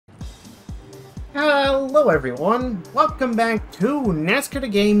Hello everyone, welcome back to NASCAR The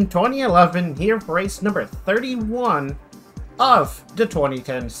Game 2011 here for race number 31 of the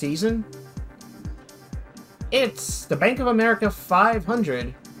 2010 season. It's the Bank of America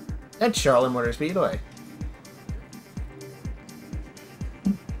 500 at Charlotte Motor Speedway.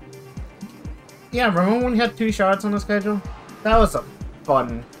 Yeah, remember when we had 2 shots on the schedule? That was a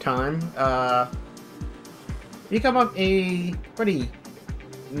fun time. We come up a pretty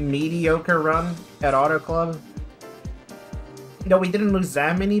mediocre run at Auto Club. No, we didn't lose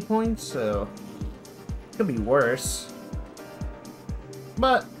that many points, so it could be worse.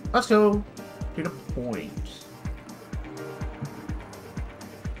 But let's go to the point.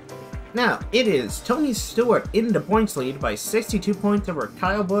 Now, it is Tony Stewart in the points lead by 62 points over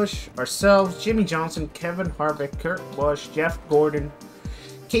Kyle Busch, ourselves, Jimmy Johnson, Kevin Harvick, Kurt Busch, Jeff Gordon,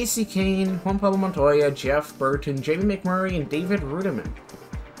 Casey Kane, Juan Pablo Montoya, Jeff Burton, Jamie McMurray, and David Rudiman.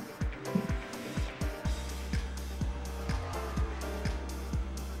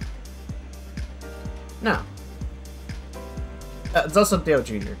 Now, it's also Dale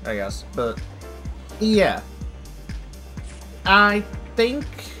Jr., I guess, but yeah. I think,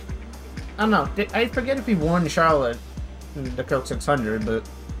 I don't know, I forget if he won Charlotte in the Coke 600, but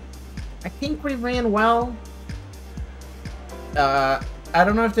I think we ran well. I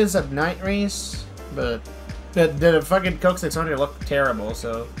don't know if this is a night race, but the fucking Coke 600 looked terrible,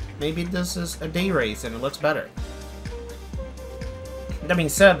 so maybe this is a day race and it looks better. That being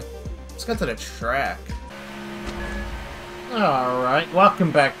said, let's go to the track. Alright,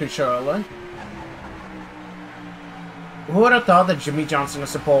 welcome back to Charlotte. Who would have thought that Jimmy Johnson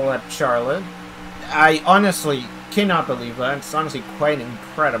was the pole at Charlotte? I honestly cannot believe that. It's honestly quite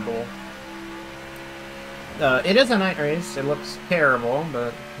incredible. It is a night race. It looks terrible,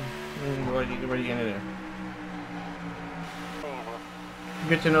 but what are you gonna do?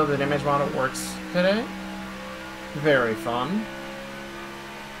 Good to know that image model works today. Very fun.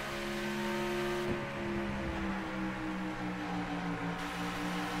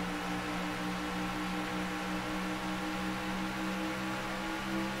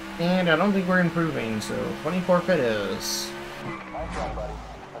 And I don't think we're improving, so 24th it is. Nice run, buddy.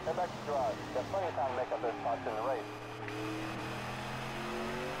 Let's head back to the garage. Got plenty of time to make up those spots in the race.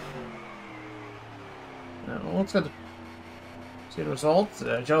 Now, let's go see the results.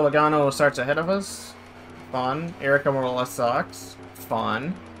 Joe Logano starts ahead of us. Fun. Erica Morales sucks.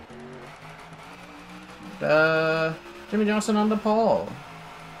 Fun. Jimmy Johnson on the pole.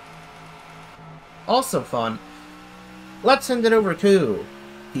 Also fun. Let's send it over to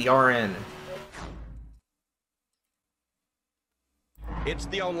the RN. It's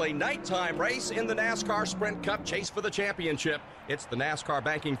the only nighttime race in the NASCAR Sprint Cup Chase for the Championship. It's the NASCAR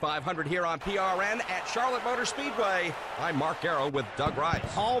Banking 500 here on PRN at Charlotte Motor Speedway. I'm Mark Garrow with Doug Rice.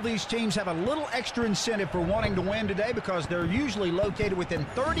 All these teams have a little extra incentive for wanting to win today because they're usually located within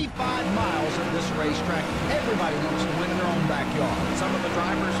 35 miles of this racetrack. Everybody wants to win in their own backyard. Some of the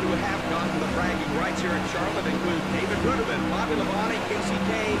drivers who have gotten the bragging rights here at Charlotte include David Rudiman, Bobby Labonte, Casey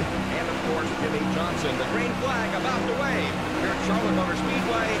Kane, and of course Jimmy Johnson. The green flag about to wave here at Charlotte Motor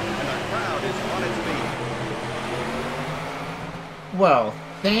Speedway, and the crowd is on its feet. Well,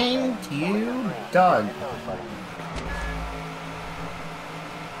 thank you, Doug.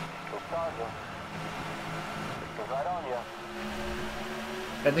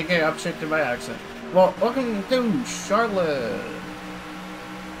 I think I upshifted by accident. Well, welcome to Charlotte.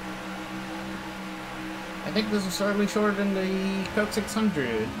 I think this is slightly shorter than the Coke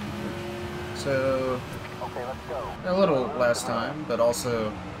 600. So, Okay, let's go. a little less time, but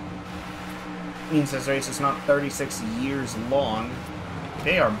also means this race is not 36 years long.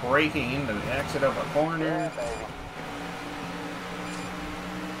 They are breaking into the exit of a corner. Yeah, baby.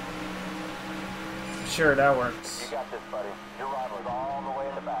 Sure, that works. You got this, buddy. Your rival's all the way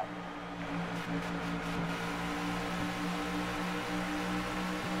in the back.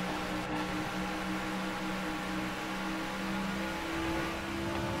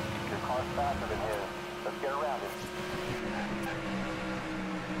 Your car's faster than his. Let's get around it.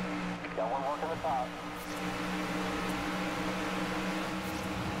 Got one working the top.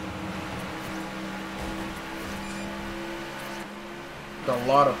 A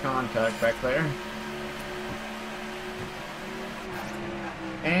lot of contact back there.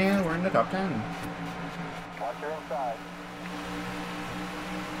 And we're in the top 10. Watch your inside.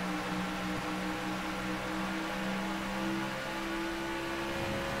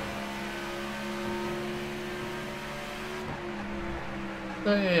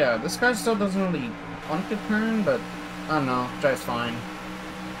 So yeah, this car still doesn't really want to turn, but I don't know, drives fine.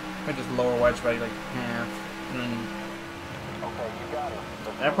 I just lower wedge by like half. And Okay, you got it.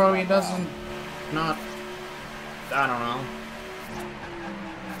 that probably doesn't not, I don't know.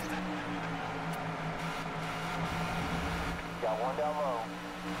 Got one down low.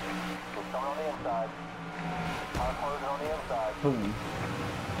 It's coming on the inside. Car closing on the inside. Ooh.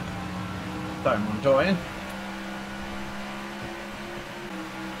 Sorry, Montoya.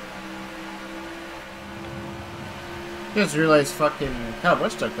 Just realized fucking Kyle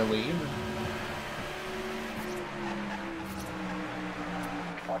Busch took the lead.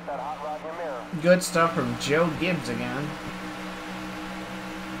 Watch that hot rod in your mirror. Good stuff from Joe Gibbs again.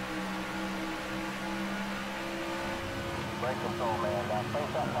 Brake control, man. Now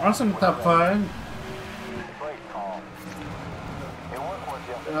face that car. Awesome top 5. Great call. It worked with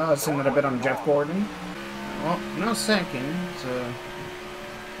you. Send it a bit on Jeff Gordon. Well, no second.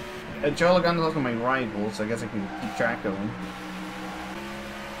 Joe Logano's my rival, so I guess I can keep track of him.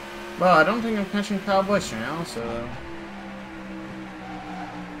 Well, I don't think I'm catching Kyle Busch now, so...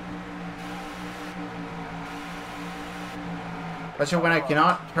 Especially when I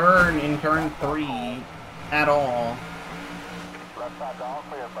cannot turn in turn 3 at all. Left side all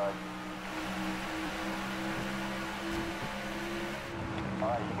clear, bud.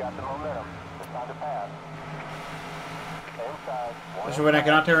 Alright, you got the momentum. It's time to pass. Inside. Especially when I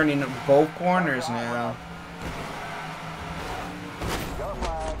cannot turn in both corners now. Yellow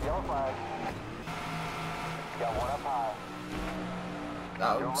flag, yellow flag. Got one up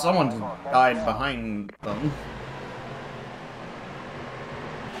high. Someone died behind them.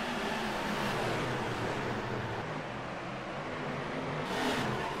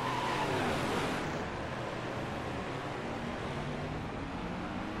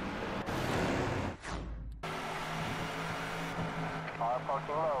 Car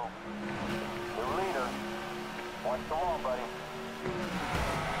approaching low. New leader. Watch the wall, buddy.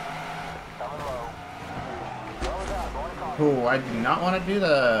 Coming low. Yellow's out, going across. Ooh, I do not want to do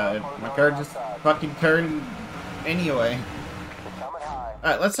that. My car just fucking turned anyway. It's coming high.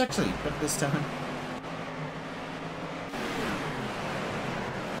 Alright, let's actually put this time.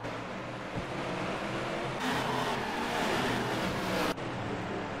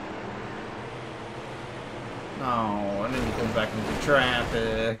 Oh, and then he comes back into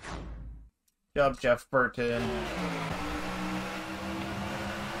traffic. Job, Jeff Burton.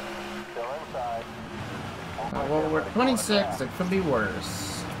 Still inside. Well, we're 26. It could be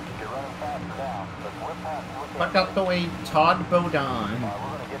worse. You're running fast now. Let's whip past. Fuck out the way, Todd Bodine. We're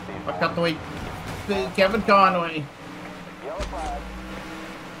gonna get these. Fuck out the way, Kevin Conway. Yellow flag.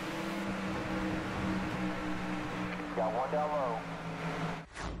 Got one down low.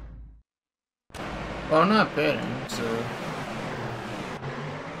 Well, I'm not betting, so...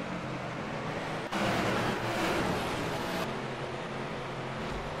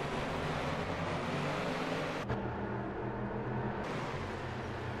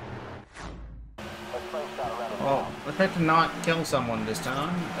 Well, I tried to not kill someone this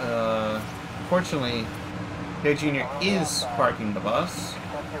time. Fortunately, Joe Jr. is parking the bus.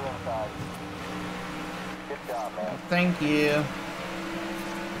 Check your inside. Good job, man. Thank you.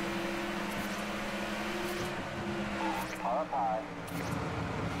 Car up high.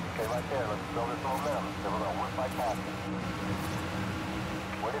 Stay right there. Let's build this momentum. Then we're gonna work by passing.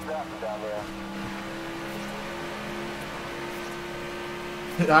 Where did that from down there?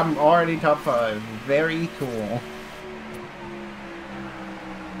 I'm already top 5. Very cool.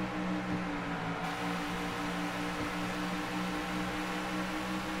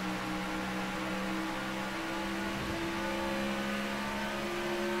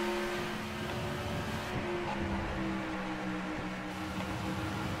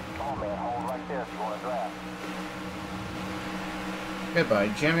 Oh man, hold right there if you want to draft. Goodbye,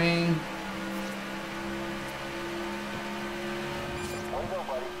 Jimmy. Way to go,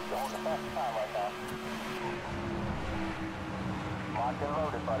 buddy. You're holding the fastest time right now. Locked and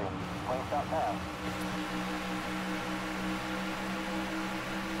loaded, buddy. Lane stop pass.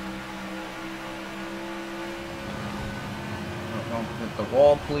 Don't hit the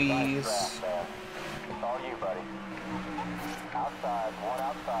wall, please. Nice draft, man. It's all you, buddy. Outside, one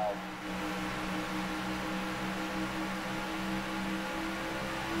outside.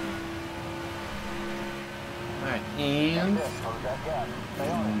 Alright, and... That's it. Close that gap. Stay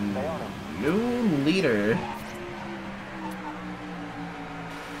on it. Stay on it. new leader.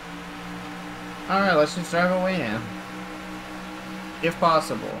 Alright, let's just drive away now. If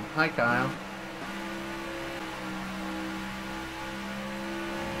possible. Hi, Kyle.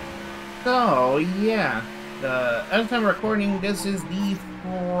 So, yeah. As I'm recording, this is the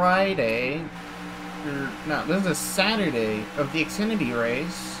Friday. No, this is a Saturday of the Xfinity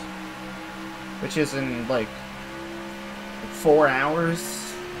race. Which is in, like, 4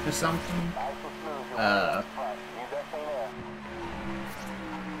 hours or something. Nice and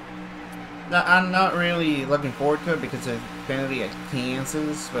I'm not really looking forward to it because it's going to be at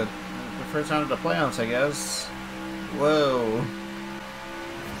Kansas, but the first round of the playoffs, I guess. Whoa.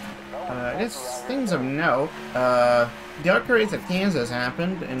 I guess things of note. The ARCA race at Kansas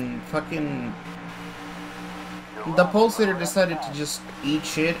happened, and fucking the pole sitter decided to just eat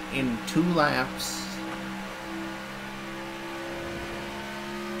shit in 2 laps.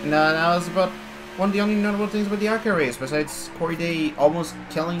 No, that was about one of the only notable things about the ARCA race, besides Corey Day almost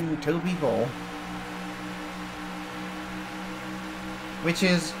killing 2 people. Which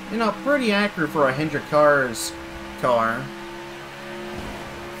is, you know, pretty accurate for a Hendrick Car's car.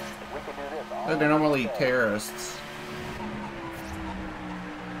 They're normally terrorists.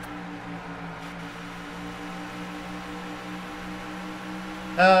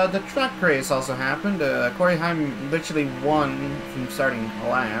 The truck race also happened. Corey Heim literally won from starting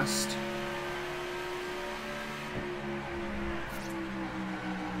last.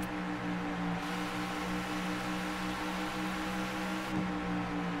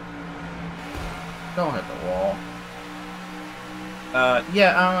 Don't hit the wall.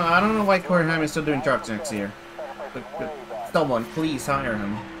 Yeah, I don't know why Corey Heim is still doing trucks next year. But someone, please hire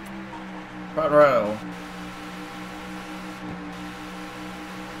him. Front row.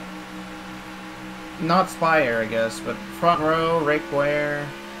 Not Spire, I guess, but front row, Rick Ware.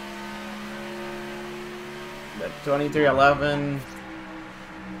 2311.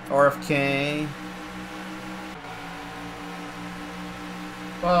 RFK.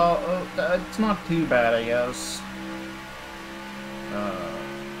 Well, it's not too bad, I guess.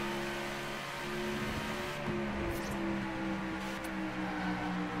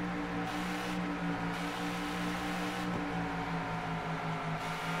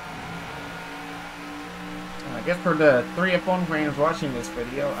 I guess for the 3 F1 fans watching this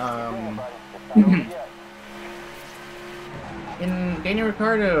video, Daniel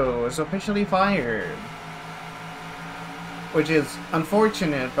Ricciardo is officially fired. Which is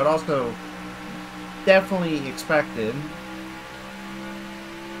unfortunate, but also definitely expected.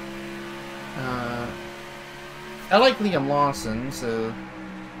 I like Liam Lawson, so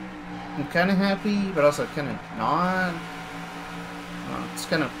I'm kind of happy, but also kind of not. It's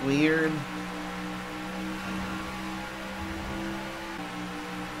kind of weird.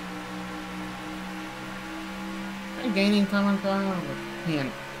 Am I gaining time on time? I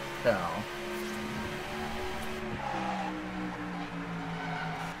can't tell.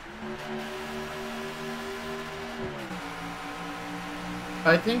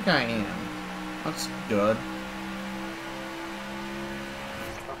 I think I am. That's good.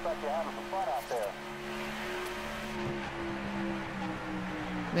 Looks like you're having some fun out there.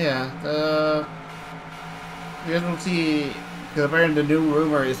 Yeah, you guys will see, because apparently the new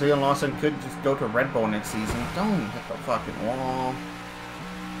rumor is Liam Lawson could just go to Red Bull next season. Don't hit the fucking wall.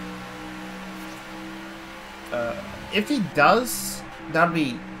 If he does, that'd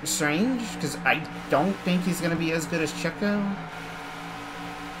be strange, because I don't think he's going to be as good as Checo.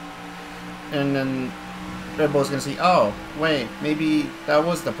 And then Red Bull's going to see, oh, wait, maybe that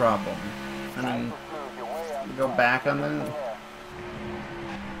was the problem. And then go back on that.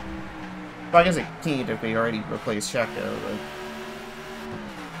 Well, I guess it can't if we already replaced Checo, but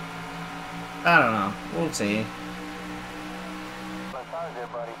I don't know. We'll see.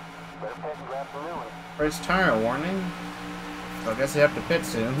 First tire warning. So I guess you have to pit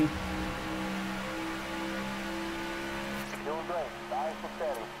soon.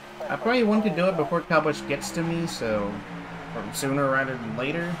 I probably want to do it before Kyle Busch gets to me, so or sooner rather than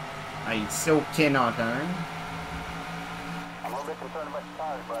later. I still cannot turn. I'm a little bit concerned about your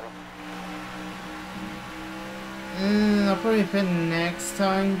tires, buddy. I'll probably pit next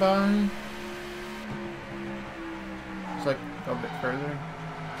time by. Just like go a bit further.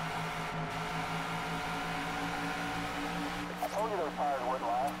 I told you those tires wouldn't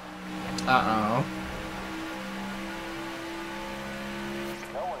last. Uh-oh.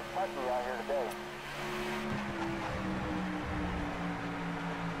 No one's touched me out here today.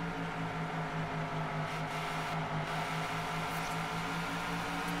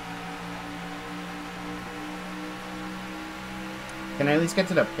 Can I at least get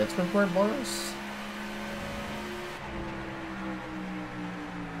to the pits before it blows?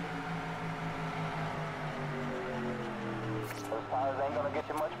 Those tires ain't gonna get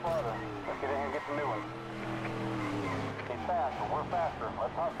you much farther. Let's get in here and get some new ones. He's fast, but we're faster.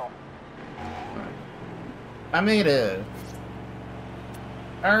 Let's hustle. I made it.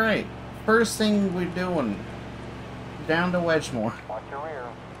 Alright. First thing we're doing. Down to Wedgemore. Watch your rear.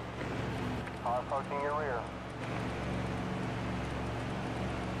 Car approaching your rear.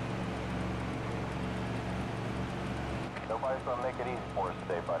 Nobody's gonna make it easy for us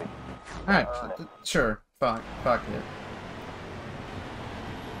today, buddy. Alright, sure. Fuck it.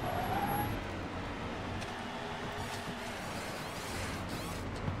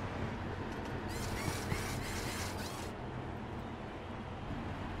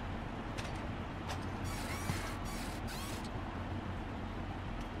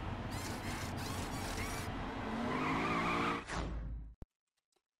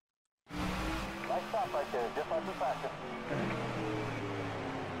 Nice stop right there, just like we practiced.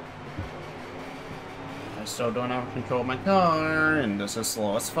 I still don't have control of my car, and this is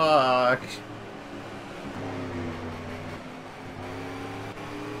slow as fuck.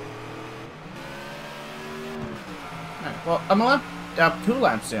 Alright, well, I'm up 2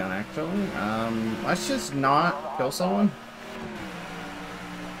 laps down, actually. Let's just not kill someone.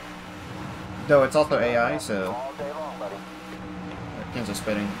 Though it's also AI, so... All day long, buddy. Kansas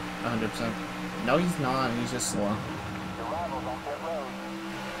spitting 100%. No, he's not. He's just slow. Your rivals on pit road.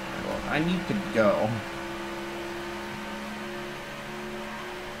 Well, I need to go.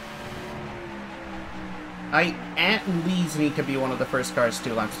 I at least need to be one of the first cars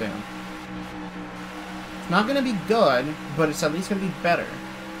 2 laps down. It's not gonna be good, but it's at least gonna be better.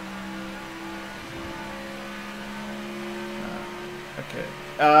 Okay.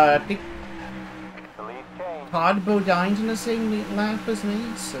 I think The lead changed. Todd Bodine's in the same lap as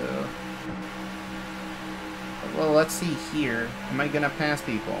me, so... Well, let's see here. Am I gonna pass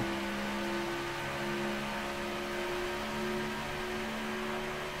people?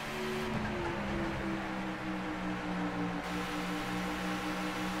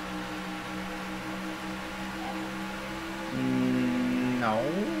 No.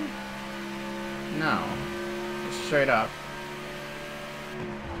 No. Straight up.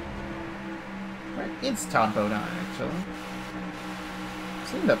 Right, it's Todd Bodine, actually.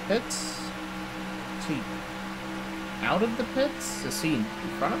 Is he in the pits? Is he out of the pits? Is he in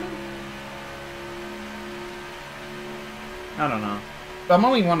front of me? I don't know. But I'm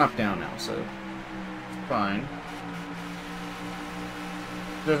only 1 up down now, so it's fine.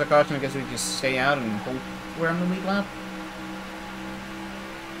 If there's a caution, I guess we just stay out and hope we're on the lead lap.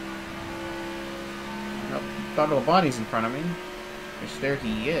 Nope, Todd Body's in front of me. Which there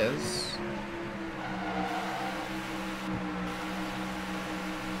he is.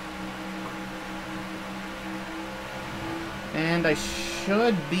 And I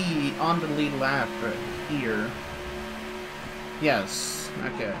should be on the lead lap right here. Yes,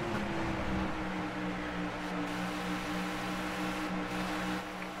 okay.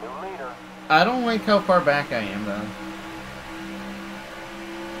 New leader. I don't like how far back I am, though.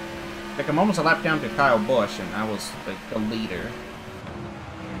 Like, I'm almost a lap down to Kyle Busch, and I was, like, the leader.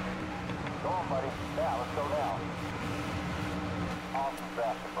 Go on, buddy. Yeah, let's go now. Awesome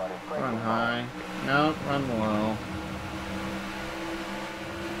basket, buddy. Great Run work. high. No, run low.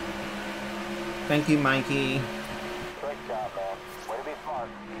 Thank you, Mikey. Great job, man. Way to be smart.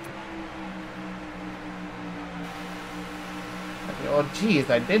 Oh, geez,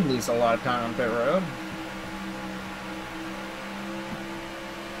 I did lose a lot of time on pit road.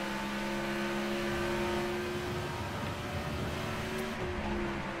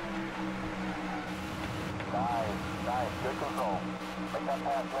 Nice. Good control. Make that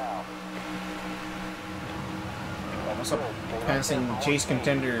pass now. Also passing chase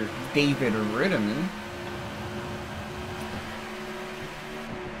contender David Ritterman.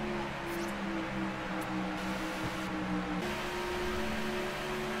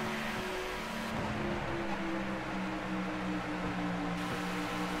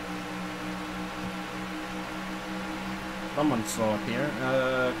 Someone's slow up here.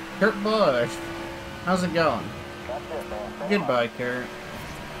 Kurt Busch. How's it going? That's it, man. Stay Goodbye, Kurt.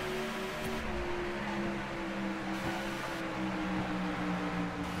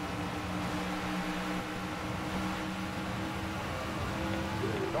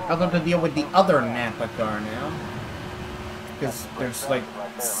 I'll have to deal with the other Napa car now. Because there's like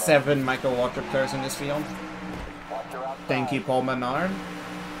 7 Michael Waltrip cars in this field. Watch your outside. Thank you, Paul Menard.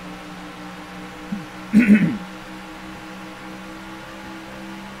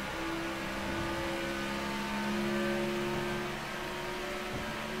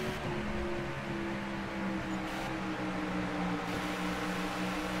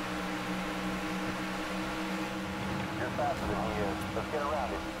 You're faster than he is. Let's get around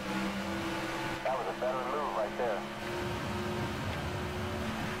him. That was a better move right there.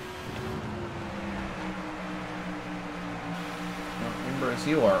 Remember,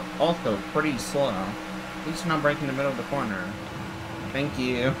 you are also pretty slow. At least you're not breaking the middle of the corner. Thank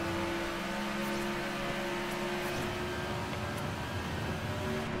you.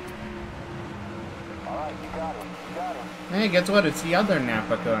 All Alright, you got him. You got him. Hey, guess what? It's the other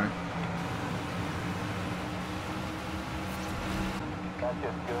Napa car. That's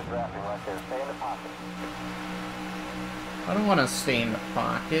just good drafting right there. Stay in the pocket. I don't want to stay in the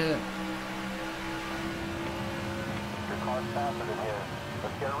pocket. Your car's faster than his.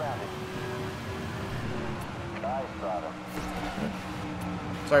 Let's get around it. Nice, brother.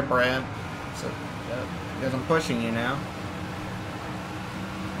 Sorry, Brad. So, because I'm pushing you now.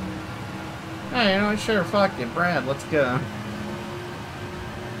 Hey, you know what? Sure, fuck it, Brad. Let's go.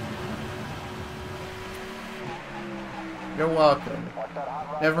 You're welcome.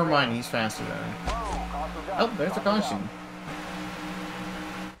 Never mind, he's faster than me. Oh, there's a caution.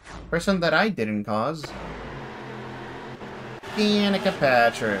 Person that I didn't cause. Danica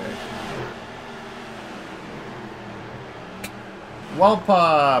Patrick. Well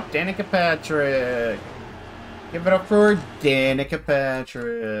pop, Danica Patrick. Give it up for Danica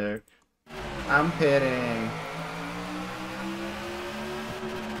Patrick. I'm pitting.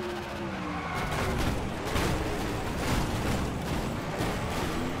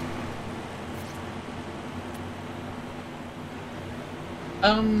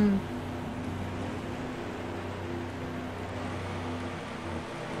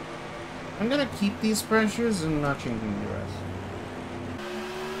 I'm gonna keep these pressures and not changing the rest.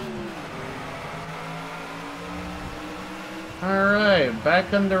 Alright,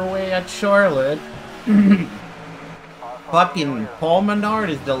 back underway at Charlotte. Fucking Paul Menard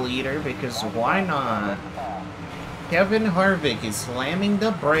is the leader, because why not? Kevin Harvick is slamming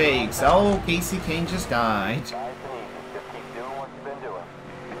the brakes. Oh, Casey Kane just died. Nice and easy. Just keep doing what you've been doing.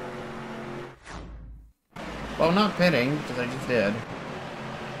 Well, not pitting, because I just did.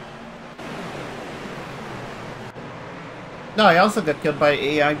 No, I also got killed by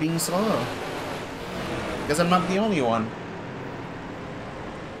AI being slow. Because I'm not the only one.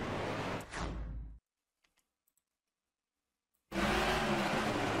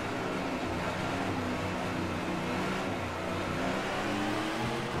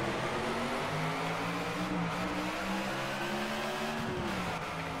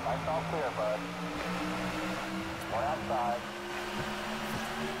 Lights all clear, bud. One outside.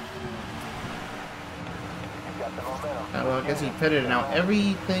 You've got the momentum. Well, I guess he pitted. Now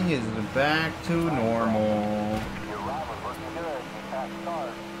everything is back to normal. Your rival's looking good. You passed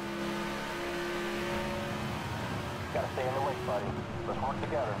stars. Gotta stay in the wake, buddy. Let's work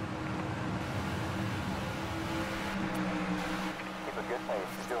together. Keep a good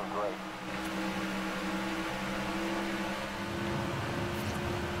pace. You're doing great.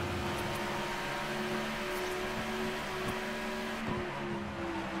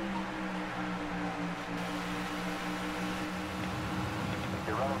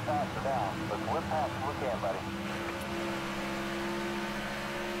 You're running faster now. Let's whip past if we can, buddy.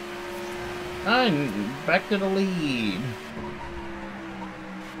 I'm back to the lead.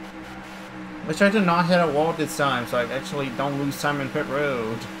 Wish I did not hit a wall this time, so I actually don't lose time in pit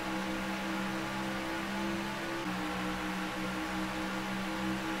road.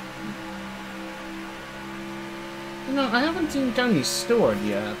 You know, I haven't seen Tony Stewart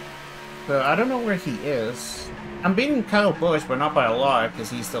yet, so I don't know where he is. I'm beating Kyle Busch, but not by a lot, because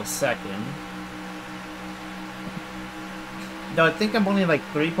he's still second. Though I think I'm only like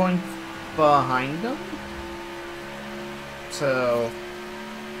 3 points behind him. So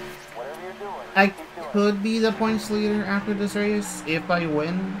Whatever you're doing, I keep doing it. could be the points leader after this race if I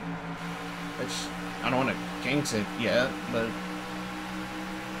win. Which I don't want to jinx it yet, but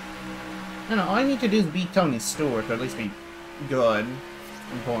you know, all I need to do is beat Tony Stewart, or at least be good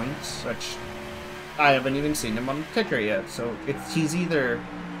in points, which I haven't even seen him on the ticker yet, so he's either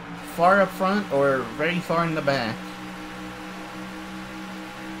far up front or very far in the back.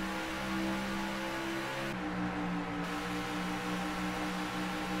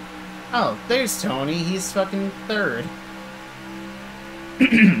 Oh, there's Tony. He's fucking third.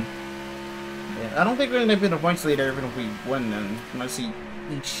 Yeah, I don't think we're gonna be the points leader even if we win then, unless he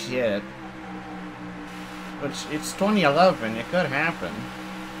eats shit. Which, it's 2011, it could happen.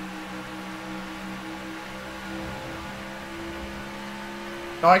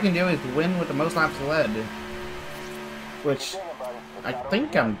 All I can do is win with the most laps led. Which I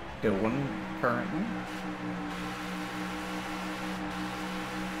think I'm doing currently.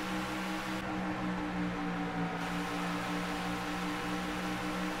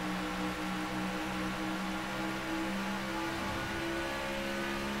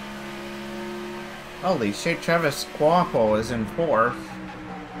 Holy shit, Travis Quappo is in 4th.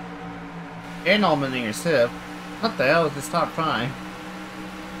 And Allmendinger 5th. What the hell is this top 5?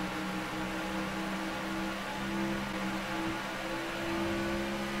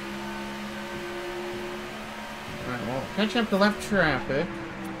 catching up to left traffic.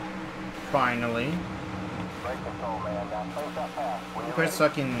 Finally. Brake control, man. Now place that pass. When you're Chris ready.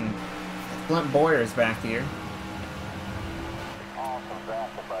 fucking Flint Boyer's back here. Awesome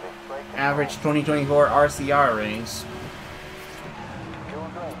drafting, buddy. Brake control. Average 2024 RCR race. Fuel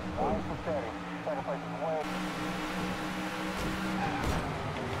drink. Nice and steady. Second place is way.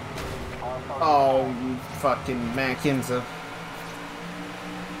 Oh, you fucking Mackenzie.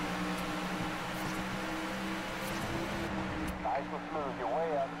 Nice and smooth. You're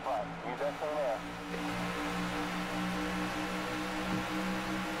way out in front. Use that clean air.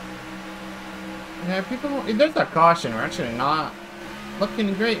 Yeah, people, there's a caution. We're actually not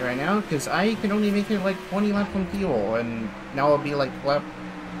looking great right now because I can only make it like 20 laps on fuel, and now it'll be like lap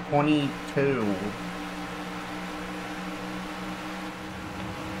 22.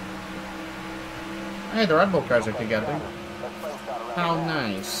 Hey, the Red Bull cars are together. How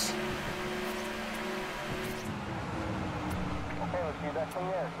nice. Okay, let's use that clean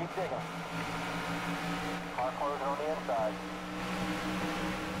air. Keep digging. Car closing on the inside.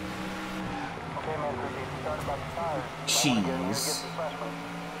 Okay, man, Chrissy, start about the tires. Jeez.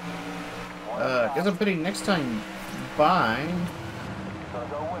 Guess I'm putting next time by. Gonna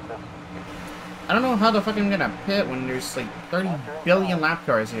go with us. I don't know how the fuck I'm gonna pit when there's like 30 billion lap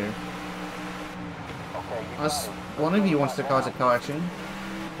cars here. Okay, you Unless got it. one of you wants to cause a collection,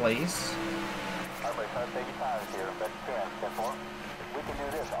 please. Everybody try to take your tires here. Bet you can. 10-4. We can do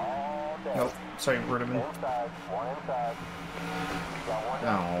this all day. Nope, sorry, Rudiman. Inside, one inside. Got one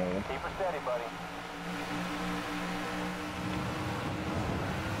down. No. Keep her steady, buddy.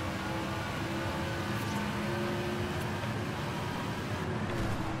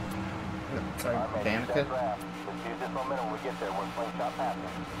 Sorry, All right, man, use that Danica. draft. Let's use this momentum when we get there. We're slingshot passing.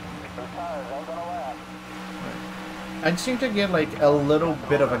 Those tires ain't gonna last. I seem to get like a little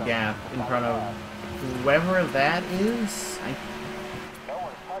bit of a gap in front of whoever that is. No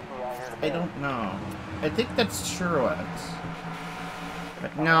one's touching you out here I today. don't know. I think that's Truett.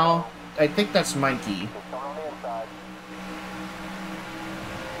 But no, I think that's Mikey. It's coming on the inside.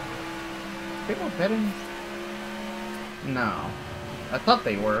 People betting? No. I thought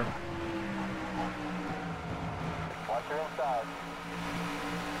they were. Watch your inside.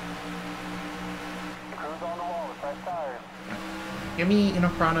 Cruise on the wall with fresh tires. Get me in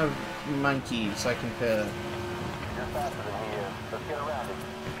front of Monkey so I can pit. You're faster than he is. Let's get around it.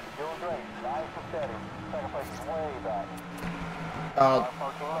 Fuel great. Nice and steady. Second place is way back. Car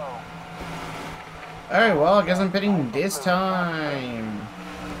parking low. Alright, well, I guess I'm pitting this time.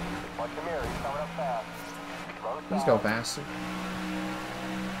 Watch the mirror. He's coming up fast. Road Please side. go faster.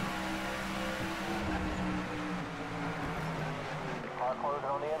 Car closing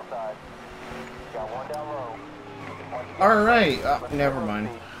on the inside. Got one down low. Once you get Alright, let's never get mind.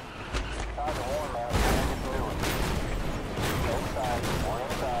 tires are warm, man. Let's get to it. Inside. One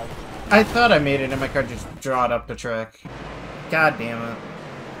inside. I thought I made it and my car just drawed up the track. God damn it.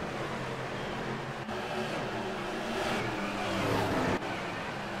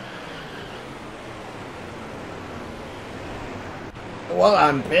 Well,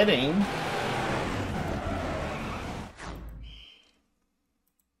 I'm pitting.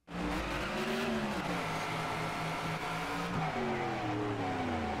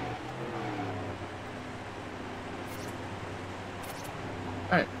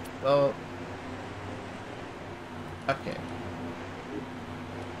 Alright, well... Okay.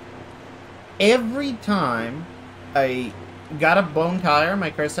 Every time I got a bone tire, my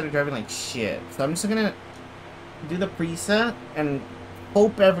car started driving like shit. So I'm just gonna do the preset and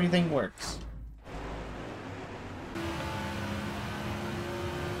hope everything works.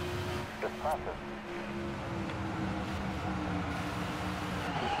 Just practice.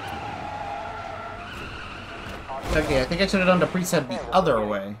 Okay, I think I should have done the preset the other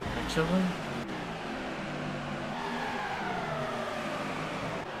way, actually.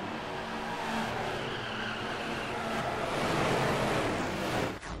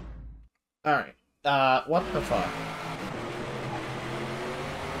 Alright, what the fuck?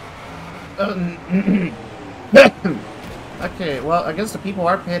 Okay, well, I guess the people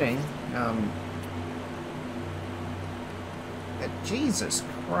are pitting. Jesus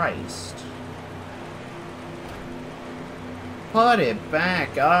Christ. Put it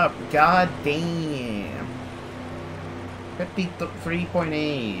back up, god damn.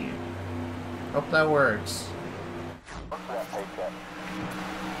 53.8. Hope that works. Look for that paycheck.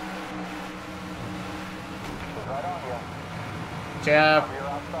 She's right on you. Jeff, You're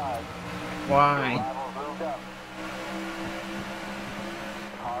outside. why? Arrival's moved up.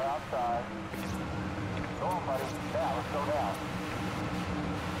 Car outside. Go on, buddy. Yeah, let's go down.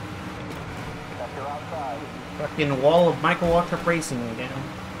 Got you're outside. Fucking wall of Michael Waltrip Racing again.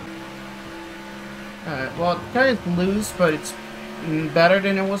 Alright, well, it's kind of loose, but it's better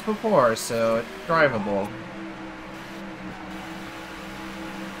than it was before, so it's drivable.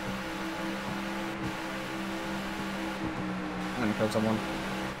 I'm gonna kill someone.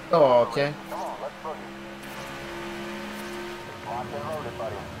 Oh, okay. Come on, let's boogie. Locked and loaded,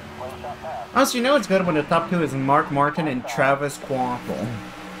 buddy. Swing shot pass. Honestly, you know it's good when the top two is Mark Martin and Travis Quaffle.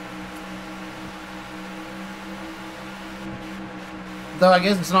 Though I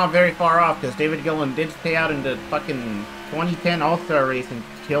guess it's not very far off, because David Gillen did stay out in the fucking 2010 All-Star race and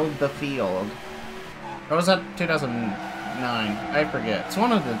killed the field. Or was that 2009? I forget. It's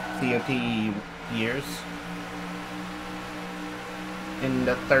one of the COT years. In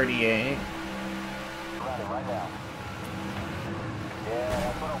the 38. Running right now. Yeah,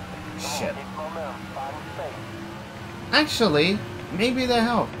 that's what I'm... Shit. Keep momentum. Find space. Actually, maybe that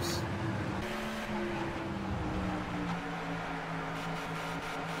helps.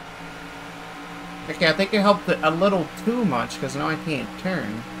 Okay, I think it helped a little too much, because now I can't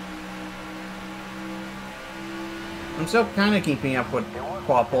turn. I'm still kind of keeping up with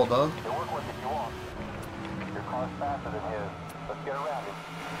Quapple, though. You'll work with it if you want. Your car's faster than his. Let's get around him.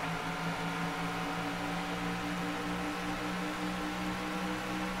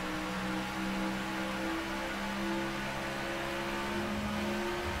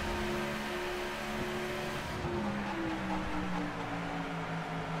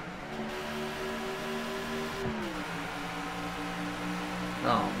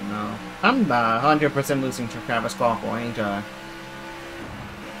 Oh, no. I'm 100% losing to Travis Quapple, ain't I?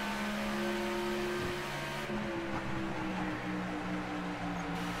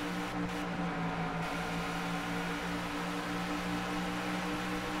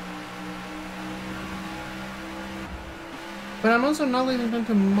 But I'm also not leaving him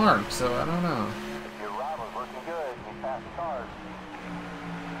to Mark, so I don't know. Your ride was looking good. You passed the cars.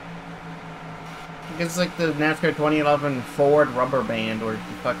 It's like the NASCAR 2011 Ford rubber band, or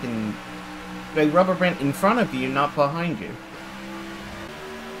fucking the rubber band in front of you, not behind you.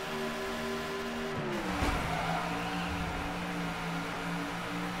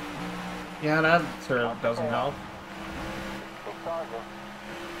 Yeah, that sort of doesn't help. Big Sergeant.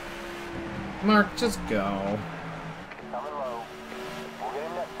 Mark, just go. Coming low. We'll get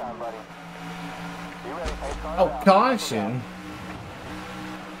him next time, buddy. Be ready, pace cars Oh, out. caution.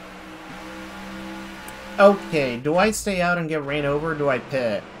 Okay, do I stay out and get ran over, or do I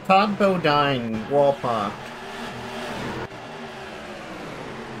pit? Todd Bodine, wall popped.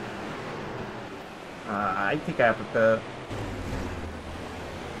 I think I have to pit.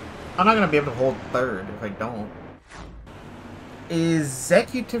 I'm not gonna be able to hold third if I don't.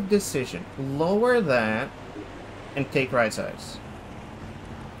 Executive decision. Lower that and take right sides.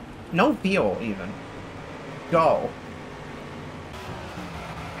 No fuel, even. Go.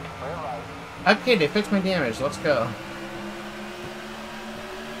 Clear right. Okay, they fixed my damage. Let's go.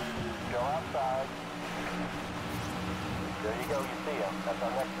 Go outside. There you go. You see him. That's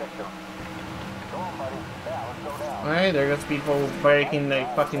our next victim. Go on, buddy. Now, let's go down. Alright, there goes people breaking the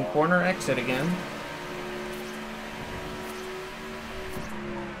fucking corner exit again.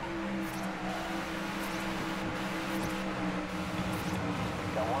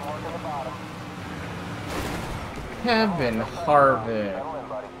 Got one working the bottom. Kevin Harvick. Settle in,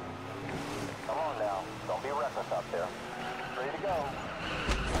 buddy. Come on now. Don't be reckless out there. Ready to go.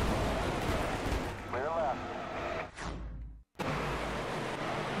 Clear left.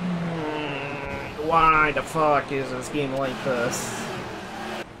 Why the fuck is this game like this?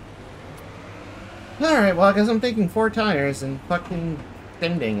 Alright, well, I guess I'm taking 4 tires and fucking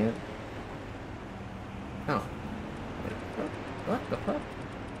bending it. Oh. Wait, what the fuck?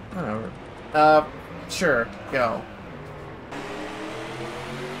 Whatever. Sure, go.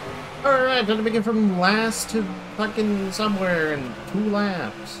 Alright, time to begin from last to fucking somewhere in 2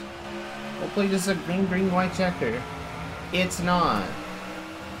 laps. Hopefully this is a green, white checker. It's not.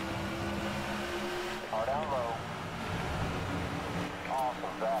 Car down low.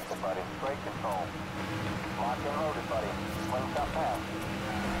 Awesome faster, buddy. Brake control. Locked and loaded, buddy. Swing shot pass.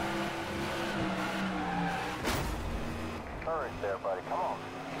 Courage there, buddy. Come on.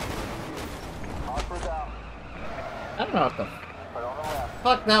 Offers out. I don't know what the Put on the left.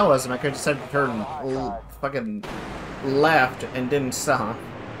 fuck that was. My car just had to turn fucking left and didn't stop.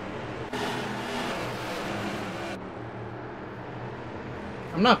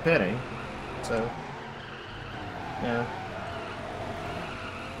 I'm not pitting, so yeah.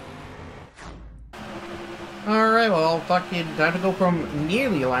 Alright, well, fucking time to go from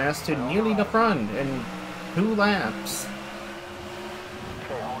nearly last to nearly the front in 2 laps.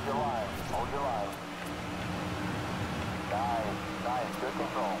 Okay, hold your line. Hold your line.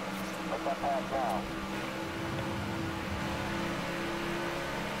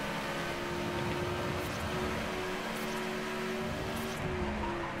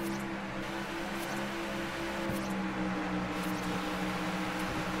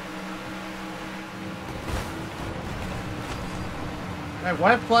 Alright,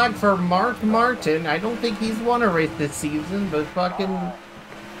 white flag for Mark Martin. I don't think he's won a race this season, but fucking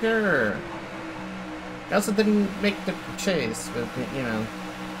sure. He also didn't make the chase, but you know,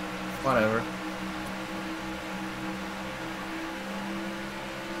 whatever.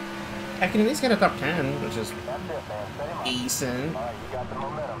 I can at least get a top 10, which is decent.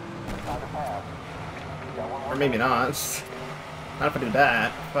 Or maybe not. Not if I do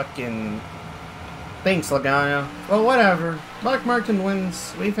that. Fucking... Thanks, Logano. Well, whatever. Mark Martin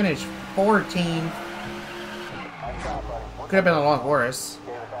wins. We finished 14th. Could have been a lot worse.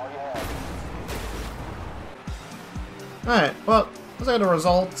 Alright, well, let's look at the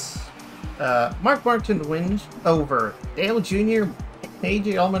results. Mark Martin wins over Dale Jr.,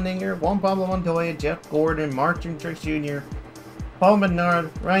 AJ Allmendinger, Juan Pablo Montoya, Jeff Gordon, Martin Truex Jr., Paul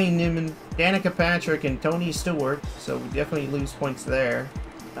Menard, Ryan Newman, Danica Patrick, and Tony Stewart. So we definitely lose points there.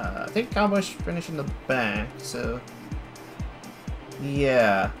 I think Kyle Busch finished in the back, so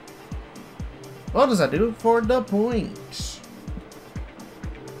yeah. What does that do for the points?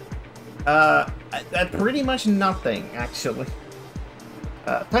 Pretty much nothing, actually.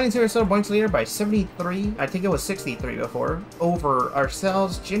 Tiny Sarasota points leader by 73. I think it was 63 before. Over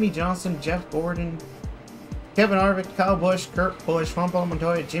ourselves, Jimmy Johnson, Jeff Gordon, Kevin Harvick, Kyle Busch, Kurt Busch, Juan Pablo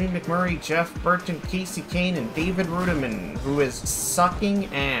Montoya, Jimmy McMurray, Jeff Burton, Casey Kane, and David Rudiman, who is sucking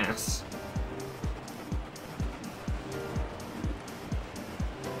ass.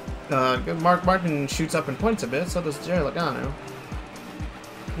 Mark Martin shoots up in points a bit, so does Jerry Logano.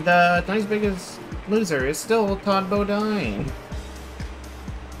 The nice biggest loser is still Todd Bodine.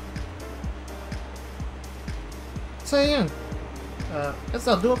 So yeah, guess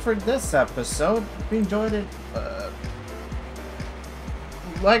I'll do it for this episode. If you enjoyed it,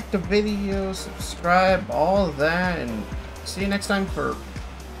 like the video, subscribe, all of that, and see you next time for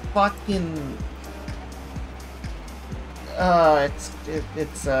fucking... yeah.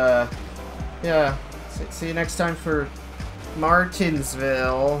 See you next time for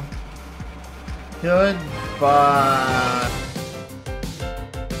Martinsville. Goodbye.